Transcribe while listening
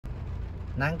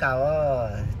难搞哦，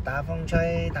大风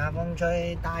吹，大风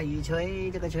吹，大雨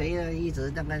吹，这个吹一直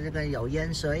这个有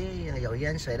淹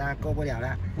水了，过不了了，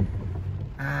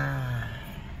啊，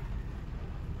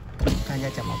看一下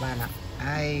怎么办了？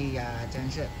哎呀，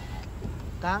真是，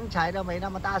刚才都没那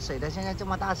么大水的，现在这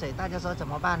么大水，大家说怎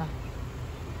么办呢？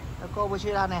都过不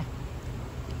去了呢。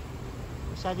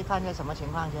下去看一下什么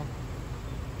情况先。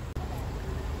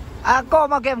啊，過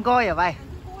冇見唔過呀喂？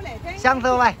上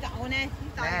車喂。嚟。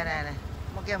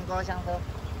冇見唔過上車。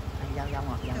有音樂。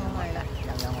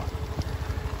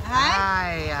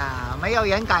哎呀，沒有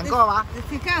人敢過吧？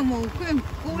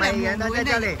沒人都在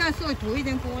這裡。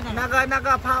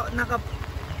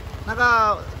那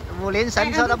個武林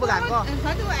神車都不敢過。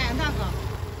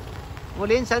武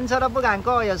林神車都不敢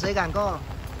過，有誰敢過？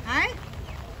哎。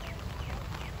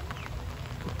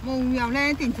冇有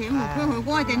咧，電車冇區去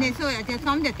過，電車所有隻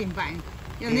3隻電幣，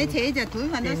由你車就推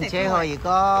翻到食。電車可以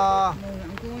過，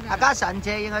而家神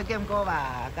車應該經過吧？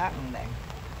而家唔靈，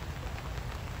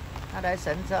而家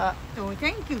神車。做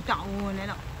整叫走喎你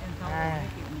咯，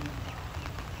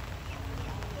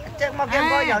即係冇經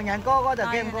過，有人過嗰就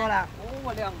經過啦。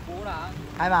我哋唔過啦，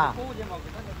係嘛？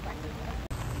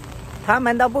他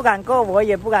們都不敢過，我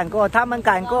也不敢過；他們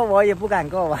敢過，我也不敢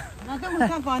過吧。等我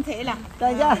看翻車啦，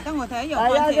等一下，等我睇有哎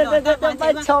呀，這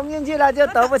被衝進去了就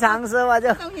得不償失我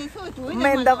就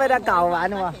命都被他搞完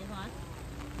了。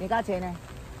你架車呢？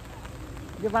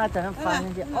就把它整個翻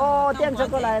進去。哦，電車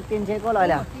過來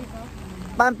了。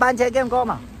班車經過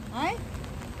嘛？哎，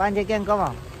班車經過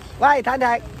嘛？喂，太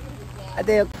太，一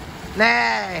條，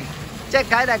嚟，即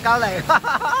係嚟救嚟，屌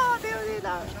你頭，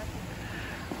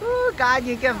假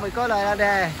如經唔會過來啦你，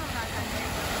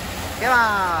點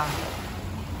啊？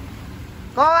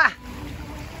過啊！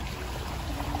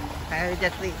哎，這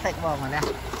ติ๊กวอร์ม呢？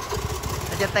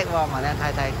這ติ๊กวอร์ม呢？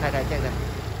太這個，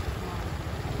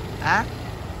啊？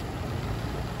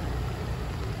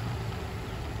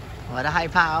我都害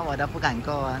怕啊，我都不敢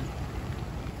過啊。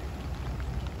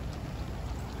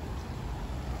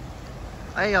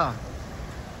哎呦！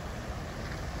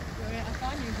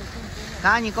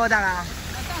假如過得啊？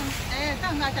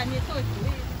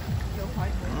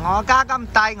我家咁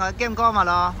大，我經過嘛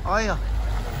咯。哎呦！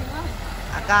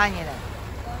阿家嘢嚟，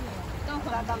家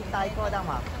咁大過得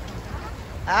嘛？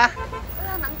啊？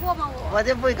能過嗎我？我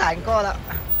就不敢過了。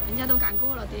人家都敢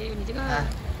過了，爹，你這個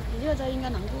車應該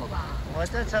能過吧？我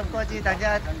這車過去，大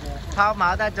家拋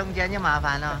錨在中間就麻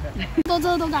煩了。多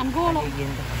車都敢過了。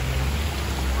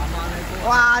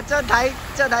哇！這台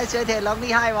雪鐵龍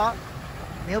厲害喎，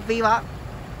牛逼喎！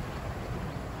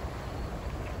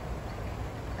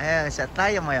哎呀，實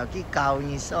體又冇有幾舊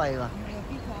而衰喎。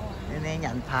你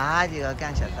人爬住個間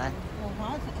實體。我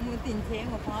爬電車，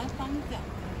我爬3隻。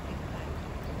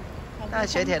那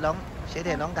雪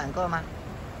鐵龍敢過嗎？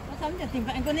我3隻電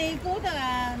幣，個你過得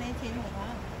啊？你錢我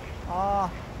爬。哦。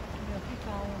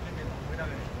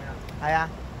係啊，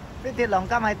啲鐵龍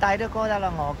咁係大都過得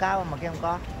啦，鵝膠我冇見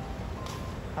過，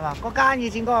係嘛？嗰間以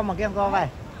前過我冇見過喂。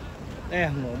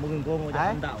誒，我冇見過，我就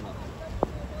咁答啦。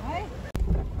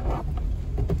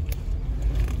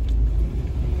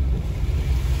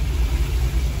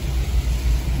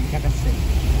Chắc là xịn.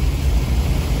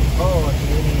 Ô,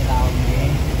 thứ này là mẹ.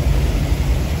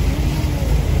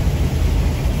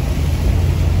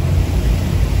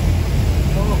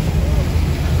 Ô,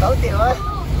 9 triệu ơi.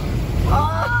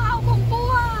 Hào khủng bố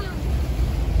à.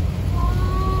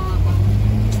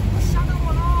 Sao đâu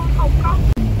mà nó hồng cao.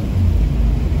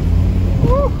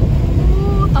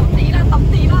 Tầm tí là.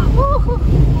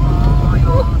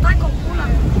太恐怖了.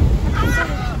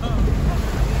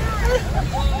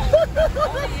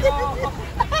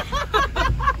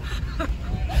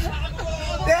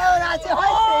 Đeo ra cho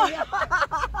hết xì.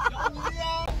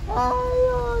 Ai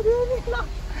ơi, đi nào.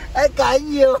 Ê, cãi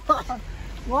nhiều.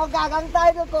 Ngó cả găng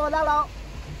tay cho cô đã lâu.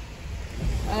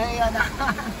 Ê, nào.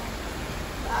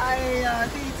 Ai呀，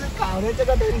第一次搞的这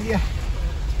个东西。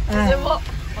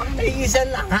一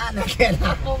身冷汗的天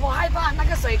哪！我害怕那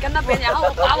个水跟那边，然后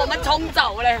把我们冲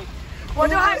走嘞。我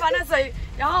就害怕那水，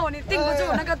然后你定不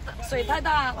住，那个水太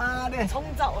大，冲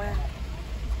走哎，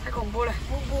太恐怖了，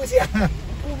步步响，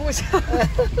步步响。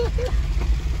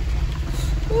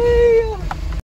哎呦！